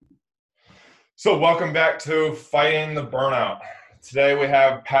So welcome back to Fighting the Burnout. Today we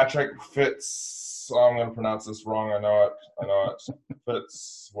have Patrick Fitz. Oh, I'm going to pronounce this wrong. I know it.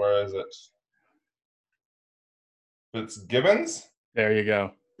 Fitz. Where is it? Fitzgibbons. There you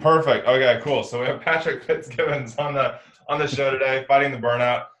go. Perfect. Okay, cool. So we have Patrick Fitzgibbons on the show today, Fighting the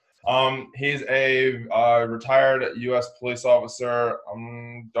Burnout. He's a retired U.S. police officer.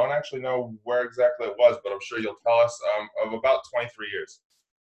 Don't actually know where exactly it was, but I'm sure you'll tell us. Of about 23 years.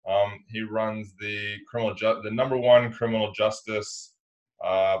 He runs the the number one criminal justice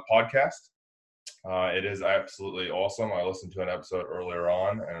podcast. It is absolutely awesome. I listened to an episode earlier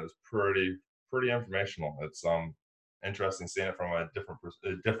on, and it was pretty informational. It's interesting seeing it from a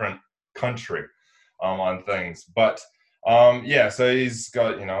different country on things. But yeah, so he's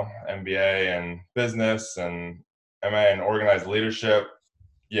got MBA and business and MA in organized leadership.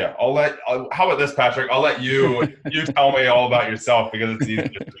 Yeah, how about this, Patrick? I'll let you tell me all about yourself because it's easier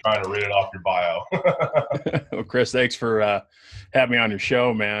than trying to read it off your bio. Well, Chris, thanks for having me on your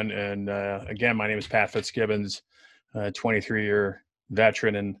show, man. And again, my name is Pat Fitzgibbons, 23-year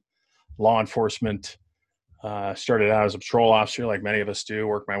veteran in law enforcement. Started out as a patrol officer, like many of us do,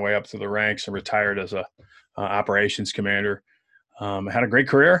 worked my way up through the ranks and retired as a operations commander. I had a great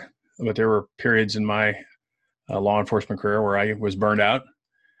career, but there were periods in my law enforcement career where I was burned out.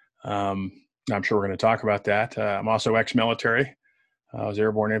 I'm sure we're going to talk about that. I'm also ex-military. I was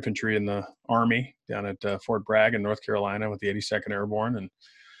airborne infantry in the Army down at Fort Bragg in North Carolina with the 82nd Airborne.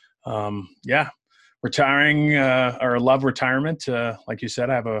 And yeah, retiring or love retirement. Like you said,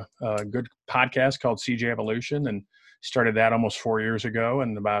 I have a good podcast called CJ Evolution and started that almost 4 years ago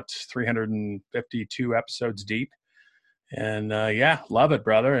and about 352 episodes deep. And yeah, love it,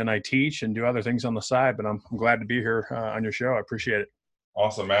 brother. And I teach and do other things on the side, but I'm glad to be here on your show. I appreciate it.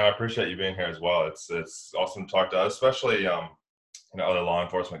 Awesome, man. I appreciate you being here as well. It's awesome to talk to us, especially other law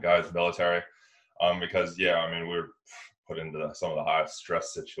enforcement guys, military, because yeah, I mean we're put into some of the highest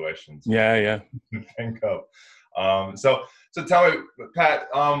stress situations. Yeah. You can think of. So tell me, Pat,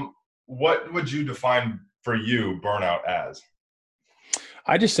 what would you define for you burnout as?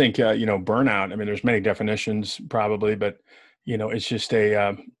 I just think burnout. I mean, there's many definitions probably, but it's just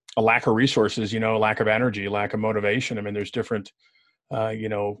a lack of resources. Lack of energy, lack of motivation. I mean, there's different. I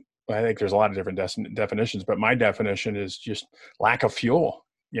think there's a lot of different definitions, but my definition is just lack of fuel,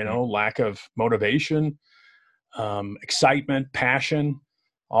 lack of motivation, excitement, passion,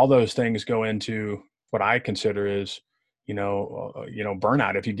 all those things go into what I consider is,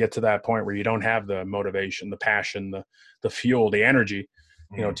 burnout. If you get to that point where you don't have the motivation, the passion, the fuel, the energy,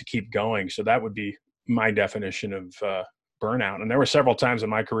 to keep going. So that would be my definition of burnout. And there were several times in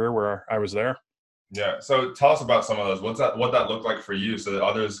my career where I was there. Yeah. So tell us about some of those. What that looked like for you so that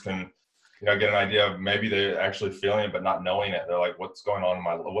others can, get an idea of maybe they're actually feeling it, but not knowing it. They're like, what's going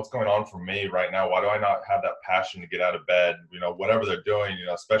on for me right now? Why do I not have that passion to get out of bed? Whatever they're doing,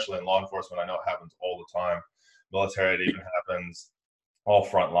 especially in law enforcement, I know it happens all the time. Military, it even happens all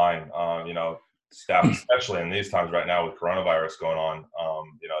front line, staff, especially in these times right now with coronavirus going on.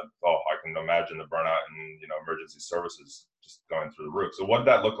 I can imagine the burnout and, emergency services just going through the roof. So what did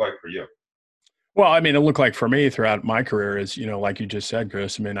that look like for you? Well, I mean, it looked like for me throughout my career is, like you just said,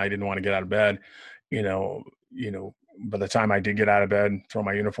 Chris, I mean, I didn't want to get out of bed, you know, by the time I did get out of bed, throw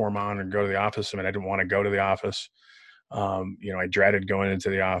my uniform on and go to the office. I mean, I didn't want to go to the office. I dreaded going into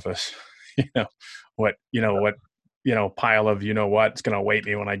the office, what pile of, what's going to await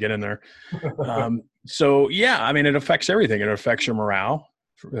me when I get in there. So yeah, I mean, it affects everything. It affects your morale.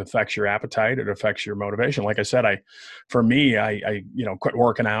 It affects your appetite. It affects your motivation. Like I said, I quit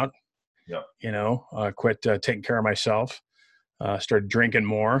working out. Quit taking care of myself, started drinking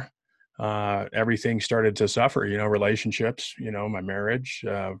more. Everything started to suffer, relationships, my marriage,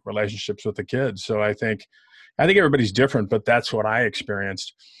 relationships with the kids. So I think everybody's different, but that's what I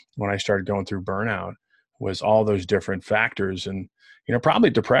experienced when I started going through burnout was all those different factors and,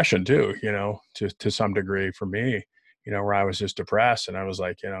 probably depression too, to some degree for me, where I was just depressed and I was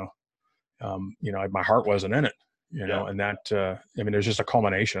like, my heart wasn't in it. And that, there's just a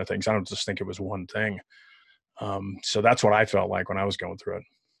culmination of things. I don't just think it was one thing. So that's what I felt like when I was going through it.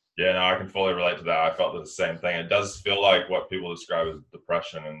 Yeah, no, I can fully relate to that. I felt the same thing. It does feel like what people describe as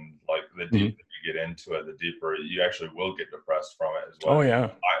depression, and like the deeper you get into it, the deeper you actually will get depressed from it as well. Oh yeah.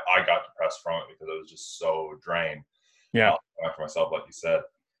 I got depressed from it because I was just so drained. Yeah. For myself, like you said.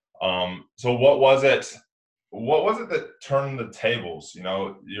 So what was it that turned the tables?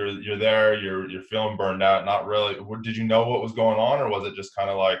 You're there, you're feeling burned out. Not really. Did you know what was going on, or was it just kind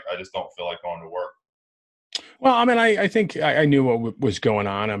of like I just don't feel like going to work? Well, I mean, I think I knew what was going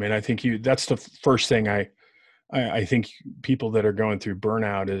on. I mean, I think that's the first thing I think people that are going through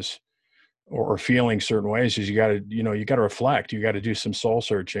burnout is, or feeling certain ways is you got to, you got to reflect, you got to do some soul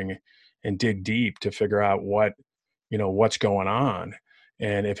searching and dig deep to figure out what's going on.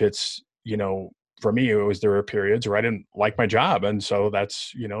 And if it's, for me, there were periods where I didn't like my job. And so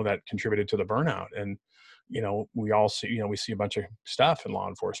that's, that contributed to the burnout. And, we all see, we see a bunch of stuff in law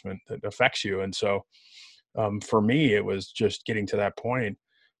enforcement that affects you. And so for me, it was just getting to that point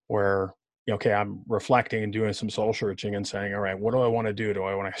where, okay, I'm reflecting and doing some soul searching and saying, all right, what do I want to do? Do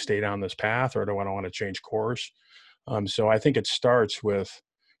I want to stay down this path, or do I want to change course? So I think it starts with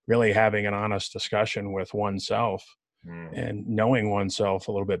really having an honest discussion with oneself and knowing oneself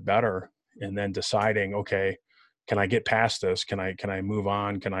a little bit better, and then deciding, okay, can I get past this? Can I move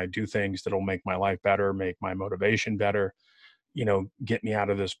on? Can I do things that'll make my life better, make my motivation better, get me out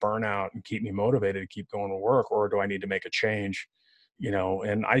of this burnout and keep me motivated to keep going to work? Or do I need to make a change?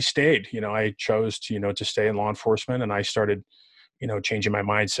 And I stayed, I chose to, to stay in law enforcement, and I started, changing my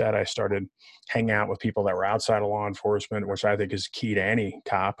mindset. I started hanging out with people that were outside of law enforcement, which I think is key to any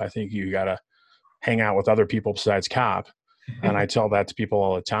cop. I think you got to hang out with other people besides cop. And I tell that to people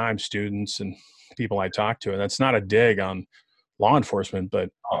all the time, students and people I talk to. And that's not a dig on law enforcement, but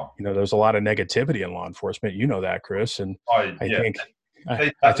there's a lot of negativity in law enforcement. You know that, Chris. And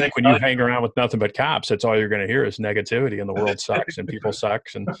I think when you hang around with nothing but cops, that's all you're going to hear is negativity, and the world sucks and people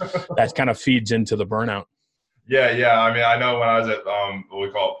sucks, and that kind of feeds into the burnout. Yeah. I mean, I know when I was at what we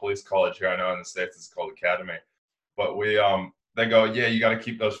call it police college here. I know in the States it's called academy, but they go, yeah, you got to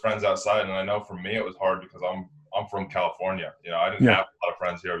keep those friends outside. And I know for me it was hard because I'm from California. I didn't have a lot of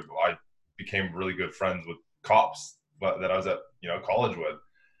friends here. I became really good friends with cops that I was at college with,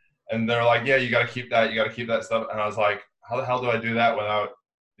 and they're like, yeah, you got to keep that stuff. And I was like, how the hell do I do that without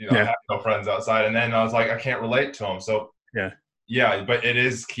having no friends outside? And then I was like, I can't relate to them. So yeah, but it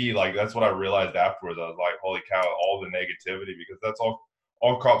is key. Like, that's what I realized afterwards. I was like, holy cow, all the negativity, because that's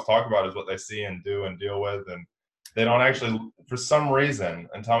all cops talk about is what they see and do and deal with. And they don't actually, for some reason,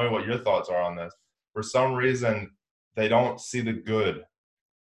 and tell me what your thoughts are on this, for some reason, they don't see the good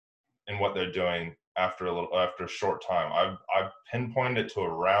in what they're doing after a short time. I've pinpointed it to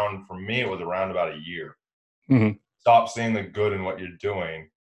for me, it was around about a year. Mm-hmm. Stop seeing the good in what you're doing.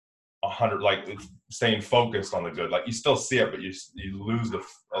 100, like, staying focused on the good. Like, you still see it, but you lose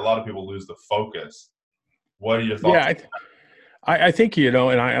a lot of people lose the focus. What are your thoughts? Yeah, I think, and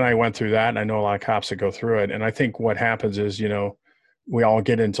I went through that, and I know a lot of cops that go through it. And I think what happens is, we all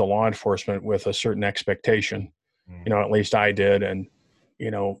get into law enforcement with a certain expectation, at least I did. And,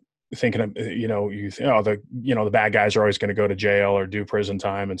 thinking of, the bad guys are always going to go to jail or do prison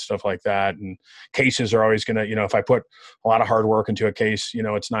time and stuff like that. And cases are always going to, if I put a lot of hard work into a case,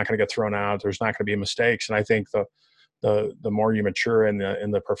 it's not going to get thrown out. There's not going to be mistakes. And I think the more you mature in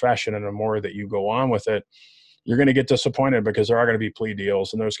the profession, and the more that you go on with it, you're going to get disappointed, because there are going to be plea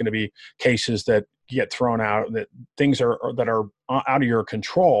deals, and there's going to be cases that get thrown out, that things that are out of your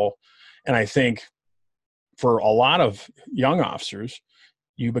control. And I think for a lot of young officers,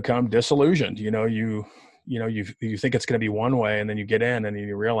 you become disillusioned. You think it's going to be one way, and then you get in and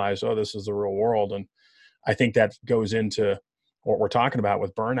you realize, oh, this is the real world. And I think that goes into what we're talking about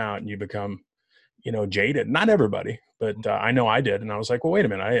with burnout, and you become, jaded. Not everybody, but I know I did. And I was like, well, wait a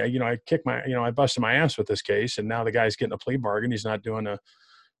minute. I busted my ass with this case, and now the guy's getting a plea bargain. He's not doing a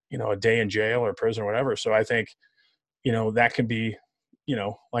day in jail or prison or whatever. So I think, that can be,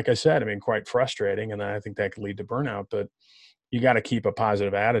 like I said, quite frustrating. And I think that could lead to burnout, but you got to keep a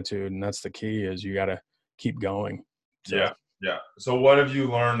positive attitude. And that's the key, is you got to keep going. So, yeah. So what have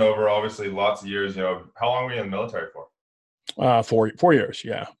you learned over, obviously, lots of years? How long were you in the military for? 4 years.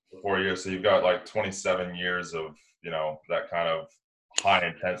 Yeah. 4 years. So you've got like 27 years of, that kind of high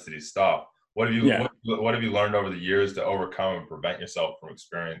intensity stuff. What have you learned over the years to overcome and prevent yourself from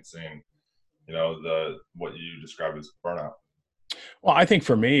experiencing, what you described as burnout? Well, I think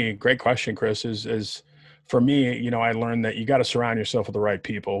for me, great question, Chris, is for me, I learned that you got to surround yourself with the right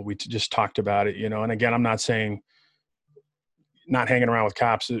people. We just talked about it, and again, I'm not saying not hanging around with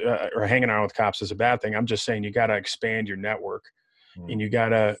cops or hanging around with cops is a bad thing. I'm just saying you got to expand your network, and you got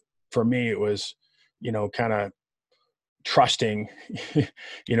to, for me, it was, kind of trusting,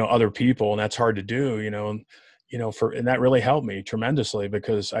 other people, and that's hard to do, and that really helped me tremendously,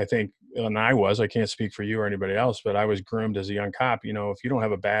 because I think, and I can't speak for you or anybody else, but I was groomed as a young cop. If you don't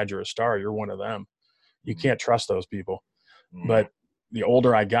have a badge or a star, you're one of them. You can't trust those people. But the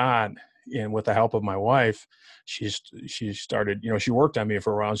older I got, and with the help of my wife, she started, she worked on me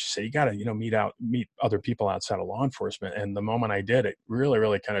for a while. And she said, you got to, meet other people outside of law enforcement. And the moment I did, it really,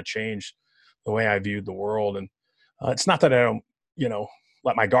 really kind of changed the way I viewed the world. And it's not that I don't,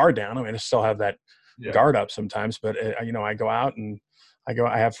 let my guard down. I still have that guard up sometimes, but I go out and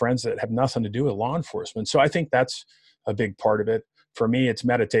I have friends that have nothing to do with law enforcement. So I think that's a big part of it. For me, it's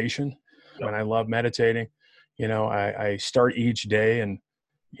meditation. I Yep. mean, I love meditating. I start each day and,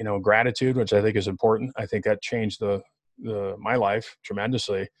 gratitude, which I think is important. I think that changed my life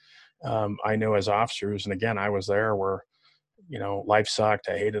tremendously. I know as officers, and again, I was there where, life sucked.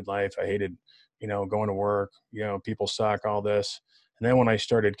 I hated life. I hated, going to work, people suck, all this. And then when I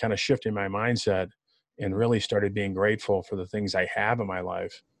started kind of shifting my mindset and really started being grateful for the things I have in my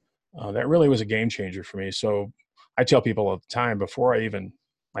life, that really was a game changer for me. So I tell people all the time, before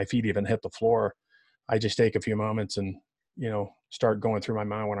my feet even hit the floor, I just take a few moments and, start going through my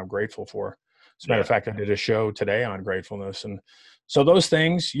mind what I'm grateful for. As a matter Yeah. of fact, I did a show today on gratefulness. And so those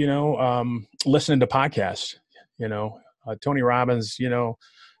things, listening to podcasts, Tony Robbins,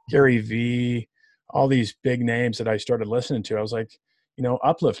 Gary V, all these big names that I started listening to, I was like,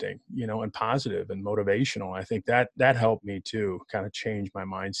 uplifting, and positive and motivational. I think that helped me too, kind of change my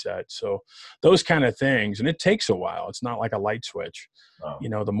mindset. So those kind of things, and it takes a while. It's not like a light switch. Oh,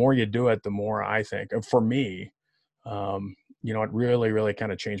 The more you do it, the more I think, and for me, it really, really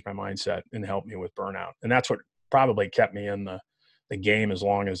kind of changed my mindset and helped me with burnout. And that's what probably kept me in the game as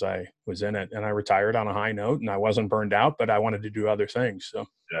long as I was in it. And I retired on a high note, and I wasn't burned out, but I wanted to do other things. So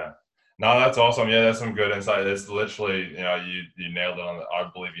yeah. No, that's awesome. Yeah, that's some good insight. It's literally, you nailed it I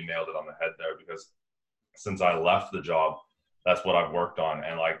believe you nailed it on the head there, because since I left the job, that's what I've worked on.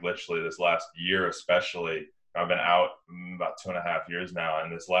 And like literally this last year, especially, I've been out about 2.5 years now.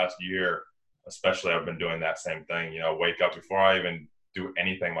 And this last year, especially, I've been doing that same thing, wake up before I even do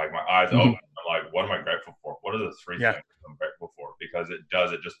anything, like my eyes open. I'm like, what am I grateful for? What are the three yeah, things I'm grateful for? Because it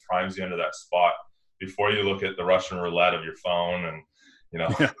just primes you into that spot before you look at the Russian roulette of your phone and,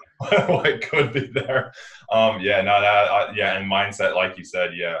 yeah, what could be there. Yeah, no, yeah. And mindset, like you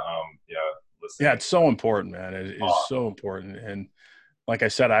said, yeah. yeah. Listening. It's so important, man. It is Uh, so important. And like I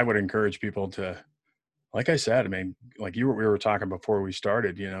said, I would encourage people to, like I said, I mean, like we were talking before we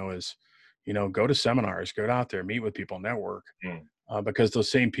started, go to seminars, go out there, meet with people, network, mm, because those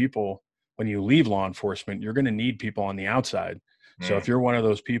same people, when you leave law enforcement, you're going to need people on the outside. So mm, if you're one of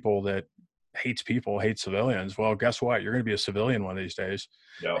those people that hates people, hates civilians, well, guess what? You're going to be a civilian one of these days,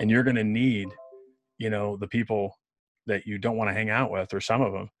 yep, and you're going to need, the people that you don't want to hang out with, or some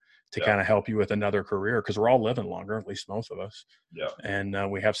of them, to yep, kind of help you with another career, because we're all living longer, at least most of us, yep. and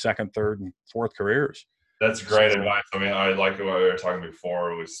we have second, third, and fourth careers. That's great So advice. I mean, I like what we were talking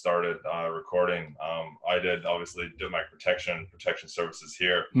before we started recording. I did obviously do my protection services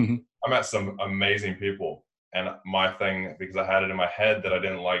here. mhm. I met some amazing people, and my thing, because I had it in my head that I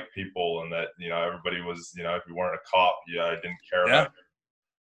didn't like people, and that everybody was, if you weren't a cop, yeah, I didn't care about Yeah.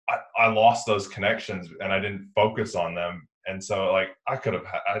 you. I lost those connections, and I didn't focus on them. And so like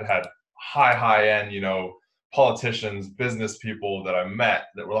I'd had high end, politicians, business people that I met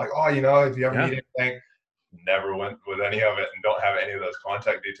that were like, oh, if you ever Yeah. need anything, never went with any of it and don't have any of those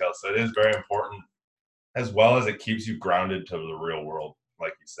contact details. So it is very important, as well as it keeps you grounded to the real world,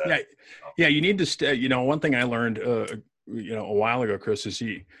 like you said. Yeah. Yeah. You need to stay. One thing I learned, a while ago, Chris, is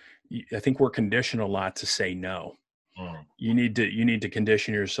I think we're conditioned a lot to say no. Mm, You need to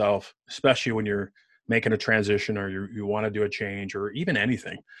condition yourself, especially when you're making a transition, or you want to do a change, or even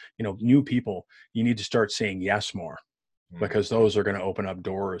anything, new people. You need to start saying yes more, mm, because those are going to open up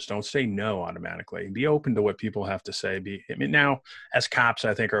doors. Don't say no automatically. Be open to what people have to say. I mean, now as cops,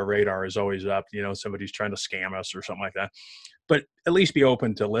 I think our radar is always up. Somebody's trying to scam us or something like that. But at least be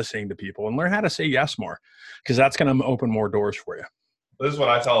open to listening to people and learn how to say yes more, because that's going to open more doors for you. This is what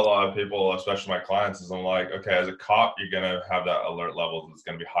I tell a lot of people, especially my clients, is I'm like, okay, as a cop, you're going to have that alert level that's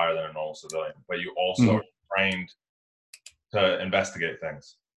going to be higher than a normal civilian, but you also Mhm. are trained to investigate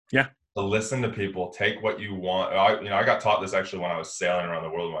things, Yeah. to listen to people, take what you want. I got taught this actually when I was sailing around the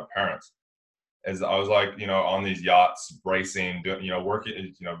world with my parents. As I was like, on these yachts, racing,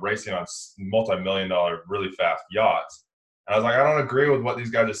 working, racing on multi-million dollar, really fast yachts. And I was like, I don't agree with what these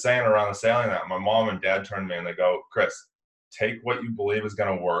guys are saying around the sailing that. My mom and dad turned to me and they go, Chris, take what you believe is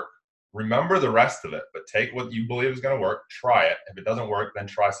going to work. Remember the rest of it, but take what you believe is going to work. Try it. If it doesn't work, then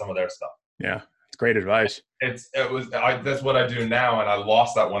try some of their stuff. Yeah. It's great advice. That's what I do now, and I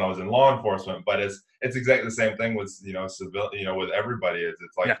lost that when I was in law enforcement. But it's exactly the same thing with civil, with everybody.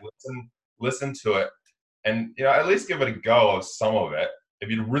 It's like Yeah. listen to it, and at least give it a go of some of it. If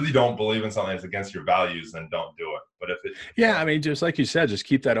you really don't believe in something that's against your values, then don't do it. But if it, Yeah. I mean, just like you said, just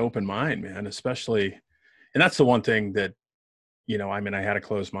keep that open mind, man, especially. And that's the one thing that, I mean, I had a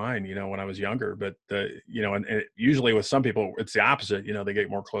closed mind, when I was younger, but and usually with some people, it's the opposite. They get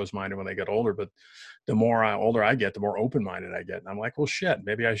more closed minded when they get older, but the more older I get, the more open minded I get. And I'm like, well, shit,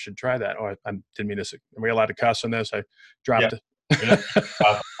 maybe I should try that. Oh, I didn't mean to. Are we allowed to cuss on this? I yeah, dropped it. You know,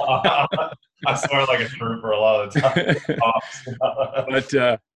 I swear like a trooper a lot of the time.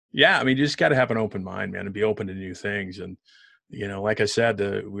 But yeah, I mean, you just got to have an open mind, man, and be open to new things. And like I said,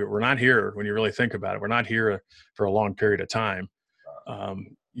 we're not here when you really think about it. We're not here for a long period of time.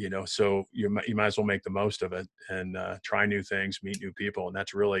 So you might as well make the most of it and try new things, meet new people, and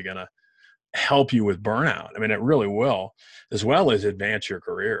that's really gonna help you with burnout. I mean, it really will, as well as advance your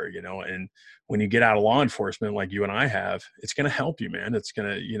career. And when you get out of law enforcement, like you and I have, it's gonna help you, man. It's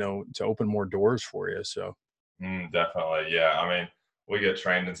gonna to open more doors for you. So. Definitely, yeah. I mean, we get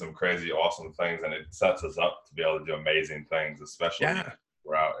trained in some crazy, awesome things, and it sets us up to be able to do amazing things, especially Yeah.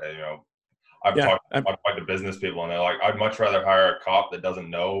 we're out. I've Yeah. talked to business people, and they're like, I'd much rather hire a cop that doesn't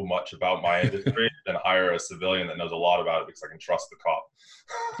know much about my industry than hire a civilian that knows a lot about it because I can trust the cop.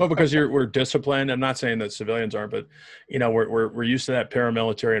 Well, because we're disciplined. I'm not saying that civilians aren't, but we're used to that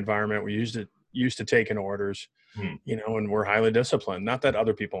paramilitary environment. We're used to taking orders, and we're highly disciplined. Not that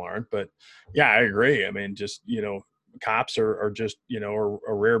other people aren't, but yeah, I agree. I mean, just cops are just a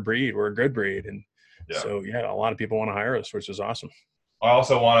rare breed. We're a good breed, and so yeah, a lot of people want to hire us, which is awesome. I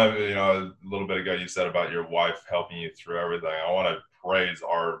also want to, a little bit ago you said about your wife helping you through everything. I want to praise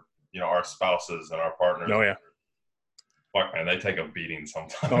our spouses and our partners. Oh yeah. Fuck, man, they take a beating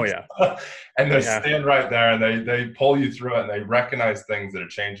sometimes. Oh yeah. And they stand right there and they pull you through it and they recognize things that are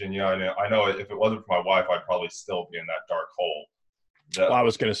changing. I know if it wasn't for my wife, I'd probably still be in that dark hole. Well, I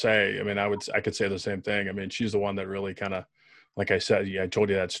was going to say, I mean, I could say the same thing. I mean, she's the one that really kind of, like I said, I told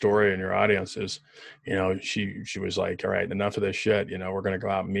you that story in your audience is, she was like, all right, enough of this shit. We're going to go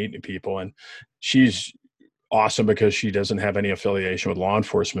out and meet new people. And she's awesome because she doesn't have any affiliation with law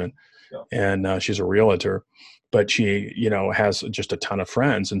enforcement. Yeah. And she's a realtor, but she, has just a ton of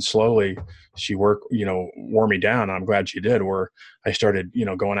friends. And slowly she wore me down. I'm glad she did, where I started,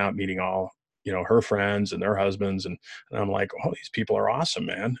 going out meeting all, her friends and their husbands. And I'm like, oh, these people are awesome,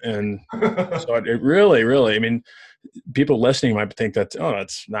 man. And so it really, really, I mean, people listening might think that, oh,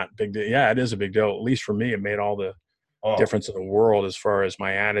 that's not a big deal. Yeah, it is a big deal. At least for me, it made all the difference in the world as far as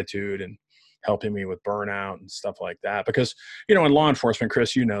my attitude and helping me with burnout and stuff like that. Because, in law enforcement,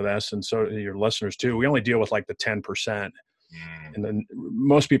 Chris, you know this, and so your listeners too, we only deal with like the 10%. And then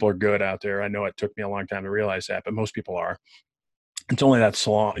most people are good out there. I know it took me a long time to realize that, but most people are. It's only that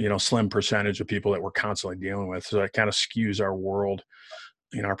slim percentage of people that we're constantly dealing with. So it kind of skews our world,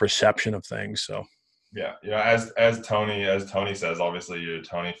 our perception of things. So. Yeah. As Tony says, obviously you're a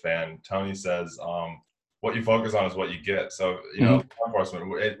Tony fan. Tony says, what you focus on is what you get. So, law enforcement,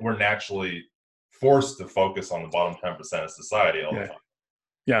 we're naturally forced to focus on the bottom 10% of society all the time.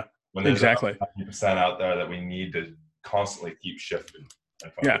 Yeah. When there's exactly 90% out there that we need to constantly keep shifting.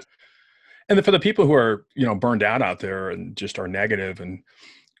 Yeah. And for the people who are, burned out there and just are negative and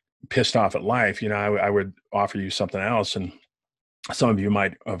pissed off at life, I would offer you something else. And some of you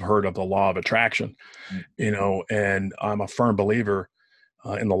might have heard of the law of attraction, and I'm a firm believer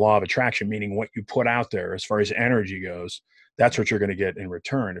in the law of attraction, meaning what you put out there as far as energy goes, that's what you're going to get in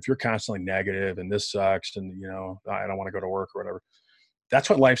return. If you're constantly negative and this sucks and, I don't want to go to work or whatever, that's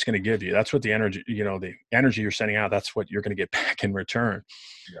what life's going to give you. That's what the energy, the energy you're sending out, that's what you're going to get back in return.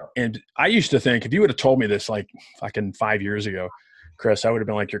 Yeah. And I used to think if you would have told me this like fucking 5 years ago, Chris, I would have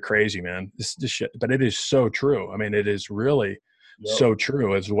been like, you're crazy, man. This shit. But it is so true. I mean, it is really so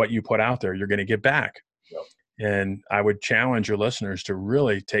true. As what you put out there, you're going to get back. Yep. And I would challenge your listeners to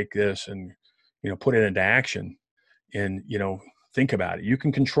really take this and, put it into action and, think about it. You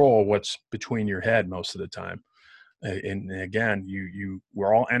can control what's between your head most of the time. And again,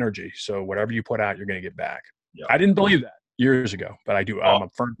 we're all energy. So whatever you put out, you're going to get back. Yep. I didn't believe that years ago, but I do. I'm a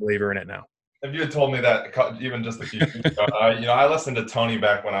firm believer in it now. If you had told me that even just a few years ago, I listened to Tony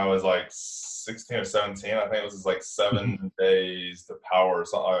back when I was like 16 or 17. I think it was like 7 days to power or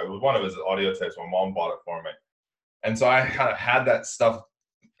something. It was one of his audio tapes. My mom bought it for me. And so I kind of had that stuff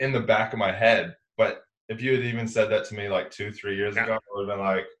in the back of my head. But if you had even said that to me like 2-3 years ago, I would have been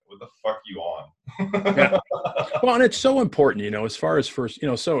like, what the fuck are you on? Yeah. Well, and it's so important, as far as first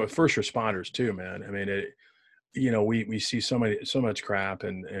responders too, man. I mean, we see so much crap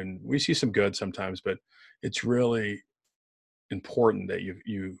and we see some good sometimes, but it's really important that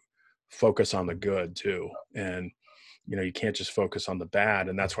you focus on the good too. And, you can't just focus on the bad.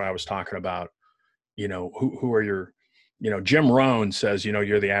 And that's why I was talking about, who are your, Jim Rohn says,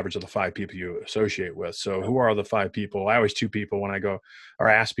 you're the average of the 5 people you associate with. So who are the 5 people? I always 2 people when I go or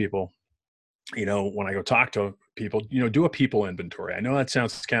ask people, when I go talk to people, do a people inventory. I know that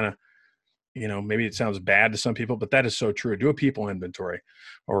sounds kind of maybe it sounds bad to some people, but that is so true. Do a people inventory,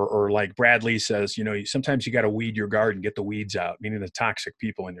 or like Brad Lee says, sometimes you got to weed your garden, get the weeds out, meaning the toxic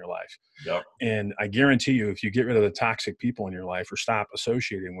people in your life. Yep. And I guarantee you, if you get rid of the toxic people in your life or stop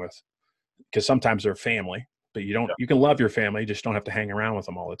associating with, because sometimes they're family, but Yep. you can love your family, you just don't have to hang around with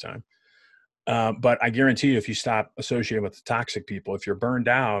them all the time. But I guarantee you, if you stop associating with the toxic people, if you're burned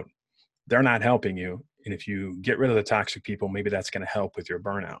out, they're not helping you. And if you get rid of the toxic people, maybe that's going to help with your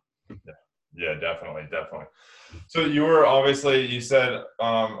burnout. Yeah, definitely. So you were obviously, you said,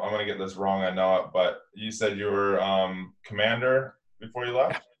 I'm going to get this wrong, I know it, but you said you were commander before you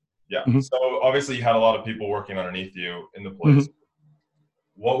left? Yeah. Mm-hmm. So obviously you had a lot of people working underneath you in the police. Mm-hmm.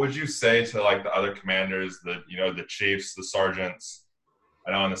 What would you say to like the other commanders, the chiefs, the sergeants?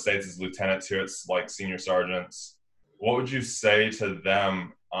 I know in the States it's lieutenants, here it's like senior sergeants. What would you say to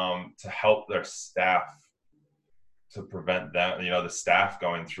them to help their staff, to prevent them, the staff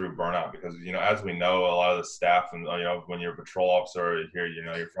going through burnout? Because, as we know, a lot of the staff, and, when you're a patrol officer here,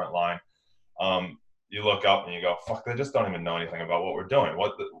 your front line, you look up and you go, fuck, they just don't even know anything about what we're doing.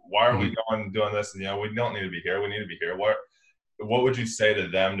 Why are we going and doing this? We don't need to be here. We need to be here. What would you say to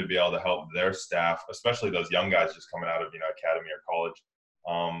them to be able to help their staff, especially those young guys just coming out of, academy or college,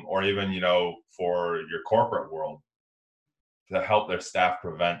 or even, for your corporate world, to help their staff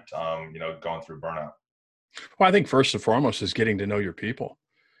prevent, going through burnout? Well, I think first and foremost is getting to know your people.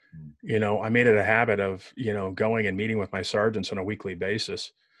 I made it a habit of, going and meeting with my sergeants on a weekly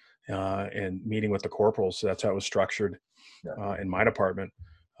basis, and meeting with the corporals. So that's how it was structured in my department.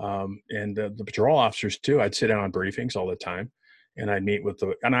 And the patrol officers too. I'd sit in on briefings all the time, and I'd meet with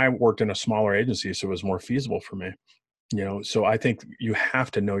and I worked in a smaller agency, so it was more feasible for me. So I think you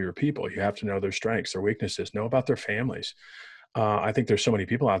have to know your people. You have to know their strengths, their weaknesses, know about their families. I think there's so many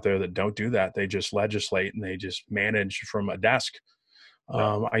people out there that don't do that. They just legislate and they just manage from a desk.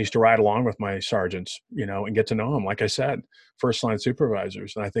 I used to ride along with my sergeants, and get to know them. Like I said, first line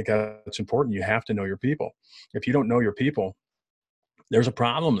supervisors. And I think that's important. You have to know your people. If you don't know your people, there's a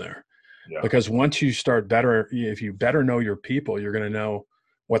problem there. Yeah. Because once you start if you better know your people, you're going to know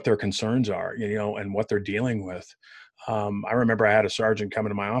what their concerns are, and what they're dealing with. I remember I had a sergeant come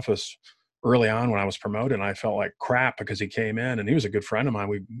into my office early on when I was promoted, and I felt like crap because he came in, and he was a good friend of mine.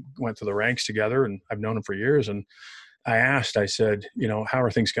 We went through the ranks together, and I've known him for years. And I said, how are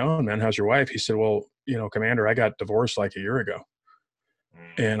things going, man? How's your wife? He said, well, Commander, I got divorced like a year ago.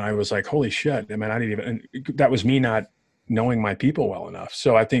 And I was like, holy shit. I mean, and that was me not knowing my people well enough.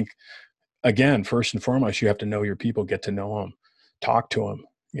 So I think, again, first and foremost, you have to know your people, get to know them, talk to them,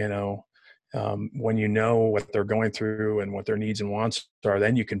 when you know what they're going through and what their needs and wants are,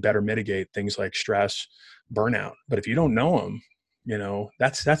 then you can better mitigate things like stress, burnout. But if you don't know them,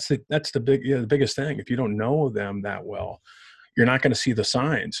 that's the biggest thing. If you don't know them that well, you're not going to see the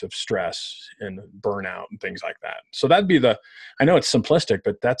signs of stress and burnout and things like that. So that'd be I know it's simplistic,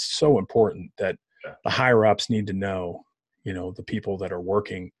 but that's so important that the higher ups need to know, the people that are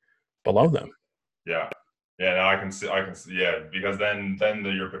working below them. Yeah. Yeah, no, I can see, yeah, because then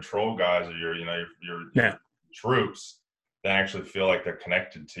your patrol guys or your troops, they actually feel like they're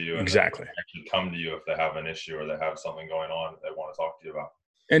connected to you, and exactly actually come to you if they have an issue or they have something going on that they want to talk to you about.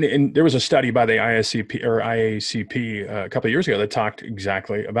 And there was a study by the IACP a couple of years ago that talked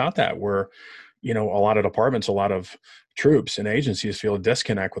exactly about that, where a lot of departments, a lot of troops and agencies feel a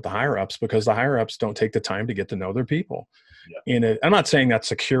disconnect with the higher ups because the higher ups don't take the time to get to know their people. Yeah. And I'm not saying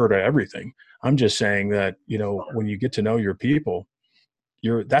that's a cure to everything. I'm just saying that, when you get to know your people,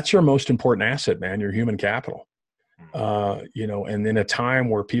 that's your most important asset, man, your human capital. And in a time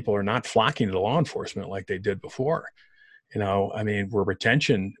where people are not flocking to law enforcement like they did before, where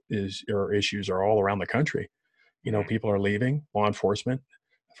retention issues are all around the country, people are leaving law enforcement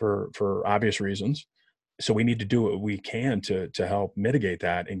for obvious reasons. So we need to do what we can to help mitigate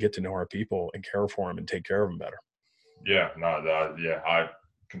that and get to know our people and care for them and take care of them better. Yeah, I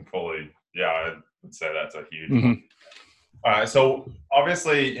can fully, I would say that's a huge one. All right, so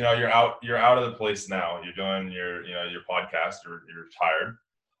obviously, you're out of the police now. You're doing your podcast. You're retired.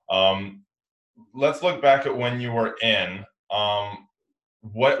 Let's look back at when you were in.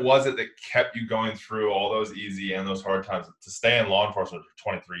 What was it that kept you going through all those easy and those hard times to stay in law enforcement for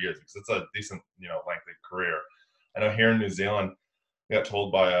 23 years? Because it's a decent, lengthy career. I know here in New Zealand, we got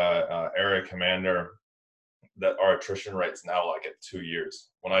told by a area commander that our attrition rate's now like at 2 years.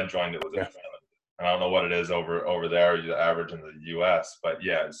 When I joined, it was at 7. And I don't know what it is over there, the average in the U.S. But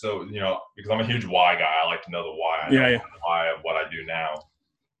yeah, so because I'm a huge why guy, I like to know the why. I know the why of what I do now.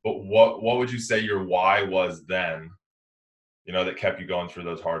 But what would you say your why was then? That kept you going through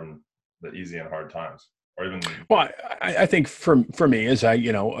those the easy and hard times, or even? Well, I think for me is I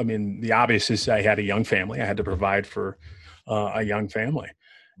mean, the obvious is I had a young family. I had to provide for a young family.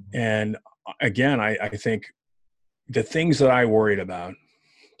 And again, I think the things that I worried about,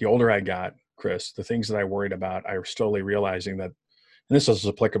 the older I got, Chris, the things that I worried about, I was slowly realizing that, and this is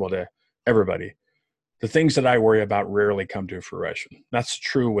applicable to everybody, the things that I worry about rarely come to fruition. That's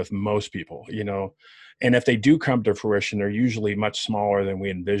true with most people, and if they do come to fruition, they're usually much smaller than we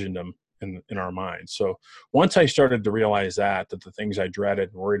envisioned them in our minds. So once I started to realize that the things I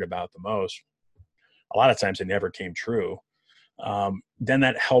dreaded and worried about the most, a lot of times they never came true. Then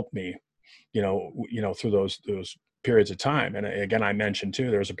that helped me, through those periods of time. And again, I mentioned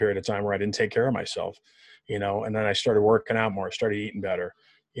too, there was a period of time where I didn't take care of myself, and then I started working out more, started eating better,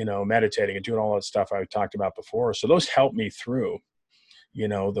 meditating and doing all that stuff I talked about before. So those helped me through,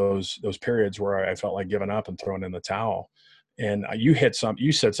 those periods where I felt like giving up and throwing in the towel. And you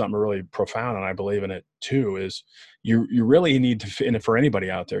said something really profound, and I believe in it too, is you really need to, and for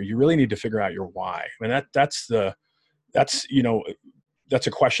anybody out there, you really need to figure out your why. I mean, that's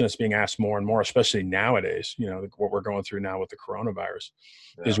a question that's being asked more and more, especially nowadays, what we're going through now with the coronavirus,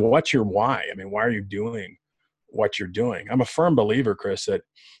 is what's your why? I mean, why are you doing what you're doing? I'm a firm believer, Chris, that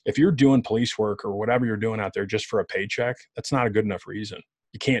if you're doing police work or whatever you're doing out there just for a paycheck, that's not a good enough reason.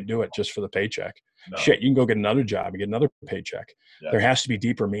 You can't do it just for the paycheck. No. Shit, you can go get another job and get another paycheck. Yeah. There has to be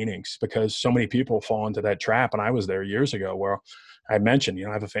deeper meanings, because so many people fall into that trap. And I was there years ago where I mentioned,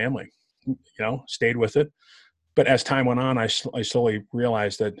 I have a family, stayed with it. But as time went on, I slowly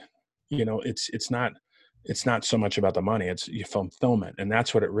realized that, it's not so much about the money, it's your fulfillment. And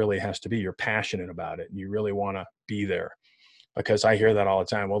that's what it really has to be. You're passionate about it and you really want to be there, because I hear that all the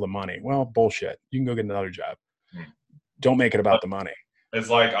time. Well, the money, well, bullshit. You can go get another job. Don't make it about the money. It's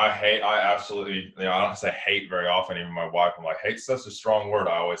like, I absolutely, I don't say hate very often. Even my wife, I'm like, hate's such a strong word.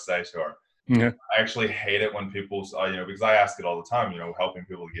 I always say to her, I actually hate it when people, because I ask it all the time, helping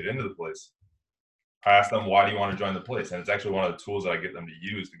people to get into the police. I ask them, why do you want to join the police? And it's actually one of the tools that I get them to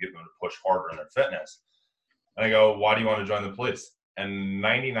use to get them to push harder in their fitness. And I go, why do you want to join the police? And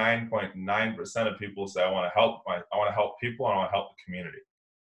 99.9% of people say, I want to help people, and I want to help the community.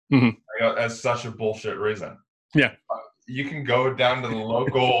 Mm-hmm. I go, that's such a bullshit reason. Yeah. You can go down to the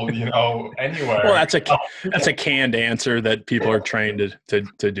local, anywhere. Well, that's a canned answer that people are trained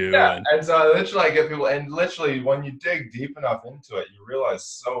to do. Yeah, and so literally I get people, and literally when you dig deep enough into it, you realize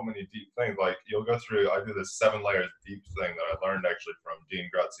so many deep things. Like you'll go through, I do this 7 layers deep thing that I learned actually from Dean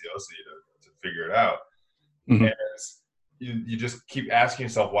Graziosi to figure it out. Mm-hmm. And you just keep asking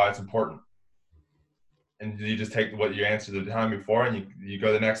yourself why it's important. And you just take what you answered the time before and you go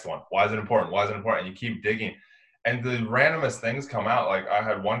to the next one. Why is it important? Why is it important? And you keep digging. And the randomest things come out. Like I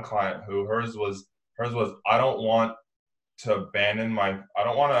had one client who hers was I don't want to abandon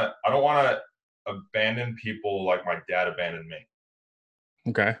people like my dad abandoned me.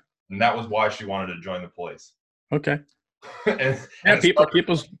 Okay. And that was why she wanted to join the police. Okay. and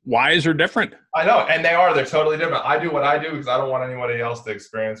people's whys are different. I know, and they're totally different. I do what I do because I don't want anybody else to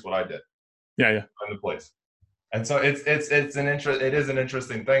experience what I did. Yeah. In the police. And so it is an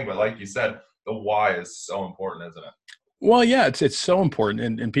interesting thing, but like you said, the why is so important, isn't it? Well, yeah, it's so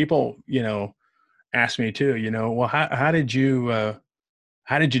important. And people, ask me too, well, how did you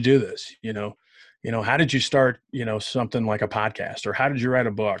do this? How did you start, something like a podcast, or how did you write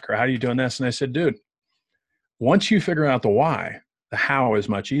a book, or how are you doing this? And I said, dude, once you figure out the why, the how is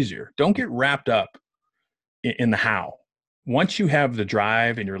much easier. Don't get wrapped up in the how. Once you have the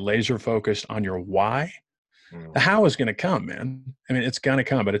drive and you're laser focused on your why, the how is going to come, man. I mean, it's going to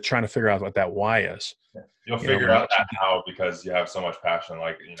come, but it's trying to figure out what that why is. You'll figure out that how because you have so much passion,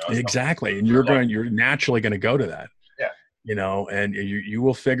 Exactly. And you're naturally going to go to that. Yeah. And you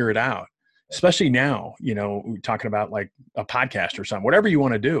will figure it out, especially now, we're talking about like a podcast or something, whatever you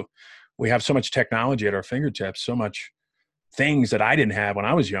want to do. We have so much technology at our fingertips, so much things that I didn't have when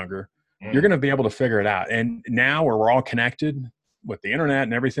I was younger. You're going to be able to figure it out. And now where we're all connected with the internet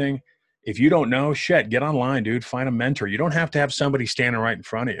and everything, if you don't know, get online, dude, find a mentor. You don't have to have somebody standing right in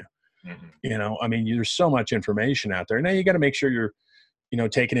front of you. Mm-hmm. There's so much information out there. Now you got to make sure you're,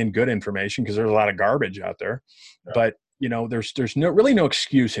 taking in good information, because there's a lot of garbage out there, but there's no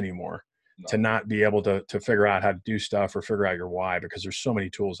excuse anymore to not be able to figure out how to do stuff or figure out your why, because there's so many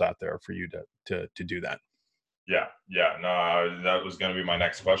tools out there for you to do that. Yeah. No, that was going to be my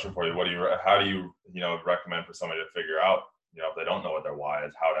next question for you. How do you recommend for somebody to figure out, if they don't know what their why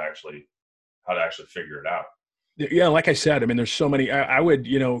is, how to actually figure it out? Yeah. Like I said, there's so many, I would,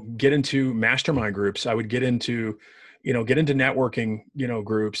 get into mastermind groups. I would get into networking,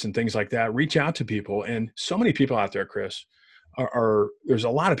 groups and things like that, reach out to people. And so many people out there, Chris, there's a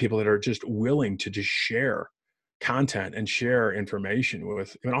lot of people that are just willing to just share content and share information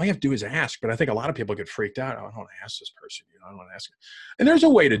with. I mean, all you have to do is ask. But I think a lot of people get freaked out. Oh, I don't want to ask this person. I don't want to ask it. And there's a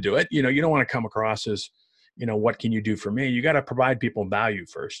way to do it. You don't want to come across as, what can you do for me? You got to provide people value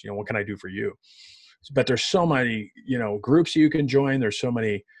first. What can I do for you? But there's so many, groups you can join. There's so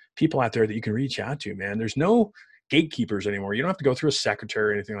many people out there that you can reach out to, man. There's no gatekeepers anymore. You don't have to go through a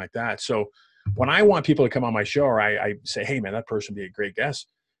secretary or anything like that. So when I want people to come on my show, or I say, hey man, that person would be a great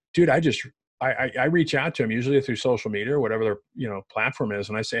guest, dude, I reach out to them usually through social media or whatever their platform is,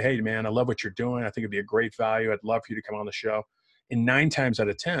 and I say, hey man, I love what you're doing. I think it'd be a great value. I'd love for you to come on the show. And 9 times out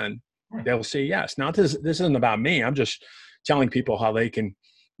of 10, they'll say yes. Now this isn't about me. I'm just telling people how they can,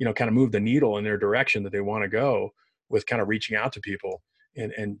 kind of move the needle in their direction that they want to go with, kind of reaching out to people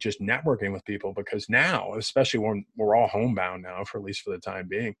and just networking with people. Because now, especially when we're all homebound now, for at least for the time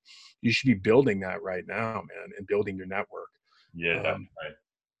being, you should be building that right now, man, and building your network. Yeah, definitely.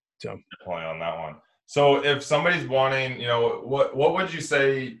 So definitely on that one. So if somebody's wanting, what would you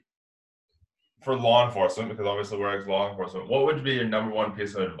say for law enforcement? Because obviously we're ex-law enforcement. What would be your number one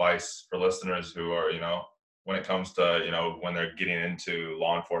piece of advice for listeners who are, when it comes to, when they're getting into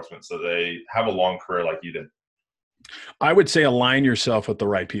law enforcement, so they have a long career like you did? I would say align yourself with the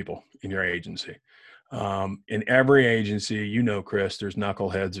right people in your agency. In every agency, Chris, there's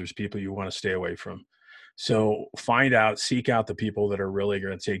knuckleheads, there's people you want to stay away from. So seek out the people that are really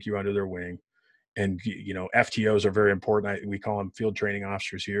going to take you under their wing. And, FTOs are very important. We call them field training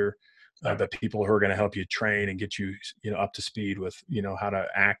officers here, but people who are going to help you train and get you, up to speed with, how to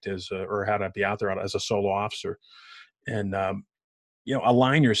act or how to be out there as a solo officer. And,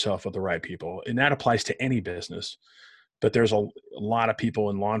 align yourself with the right people. And that applies to any business. But there's a lot of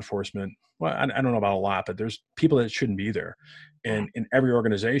people in law enforcement. Well, I don't know about a lot, but there's people that shouldn't be there in every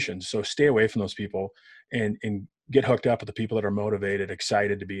organization. So stay away from those people and get hooked up with the people that are motivated,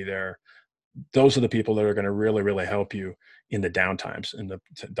 excited to be there. Those are the people that are going to really, really help you in the down times, in the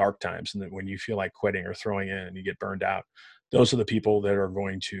dark times. And then when you feel like quitting or throwing in and you get burned out, those are the people that are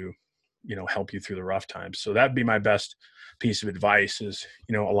going to, help you through the rough times. So that'd be my best piece of advice is,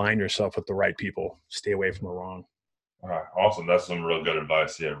 align yourself with the right people, stay away from the wrong. All right. Awesome. That's some real good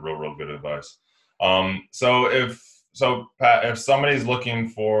advice. Yeah. Real good advice. So Pat, if somebody's looking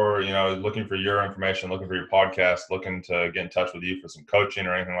for your information, looking for your podcast, looking to get in touch with you for some coaching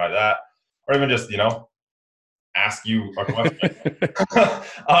or anything like that, or even just, ask you a question,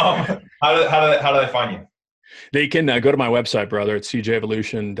 how do they find you? They can go to my website, brother. It's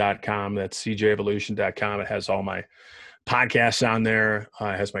cjevolution.com. That's cjevolution.com. It has all my podcasts on there.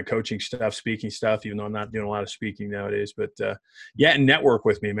 It has my coaching stuff, speaking stuff, even though I'm not doing a lot of speaking nowadays. But and network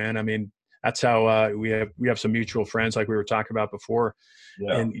with me, man. I mean, that's how we have some mutual friends like we were talking about before.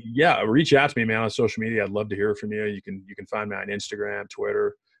 Yeah. And reach out to me, man, on social media. I'd love to hear from you. You can find me on Instagram,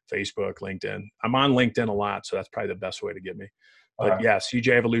 Twitter, Facebook, LinkedIn. I'm on LinkedIn a lot, so that's probably the best way to get me. But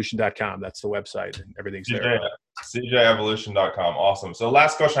cjevolution.com. That's the website, and everything's there. cjevolution.com. Awesome. So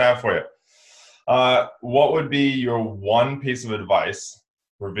last question I have for you. What would be your one piece of advice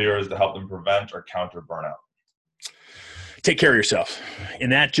for viewers to help them prevent or counter burnout? Take care of yourself.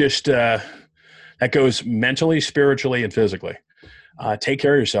 And that just, that goes mentally, spiritually, and physically. Take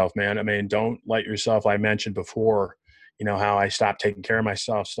care of yourself, man. I mean, don't let yourself, I mentioned before, how I stopped taking care of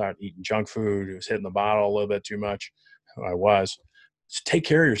myself, started eating junk food. It was hitting the bottle a little bit too much. I was. Just take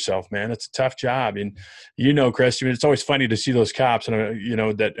care of yourself, man. It's a tough job. And, Chris, it's always funny to see those cops, and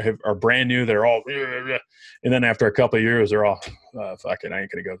that are brand new. They're all, and then after a couple of years, they're all, fuck it, I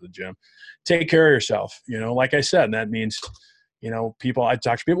ain't going to go to the gym. Take care of yourself. Like I said, and that means, I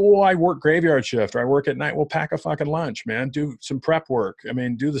talk to people, well, I work graveyard shift or I work at night. Well, pack a fucking lunch, man. Do some prep work. I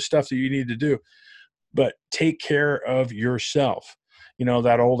mean, do the stuff that you need to do, but take care of yourself.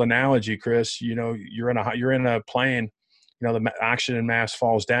 That old analogy, Chris, you're in a plane, the oxygen mask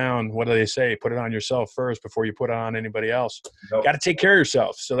falls down. What do they say? Put it on yourself first before you put it on anybody else. Nope. Got to take care of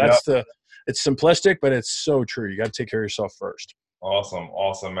yourself. So that's it's simplistic, but it's so true. You got to take care of yourself first.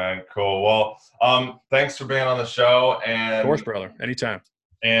 Awesome, man. Cool. Well, thanks for being on the show. And of course, brother. Anytime.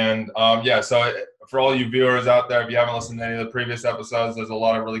 And so for all you viewers out there, if you haven't listened to any of the previous episodes, there's a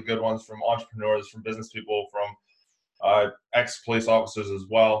lot of really good ones from entrepreneurs, from business people, from ex-police officers as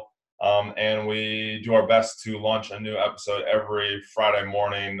well. And we do our best to launch a new episode every Friday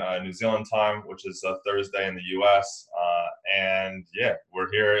morning, New Zealand time, which is Thursday in the U.S. And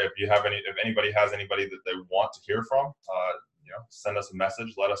we're here. If anybody has anybody that they want to hear from, send us a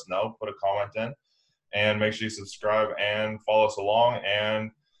message, let us know, put a comment in, and make sure you subscribe and follow us along.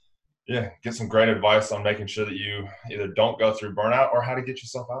 And get some great advice on making sure that you either don't go through burnout or how to get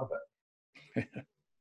yourself out of it.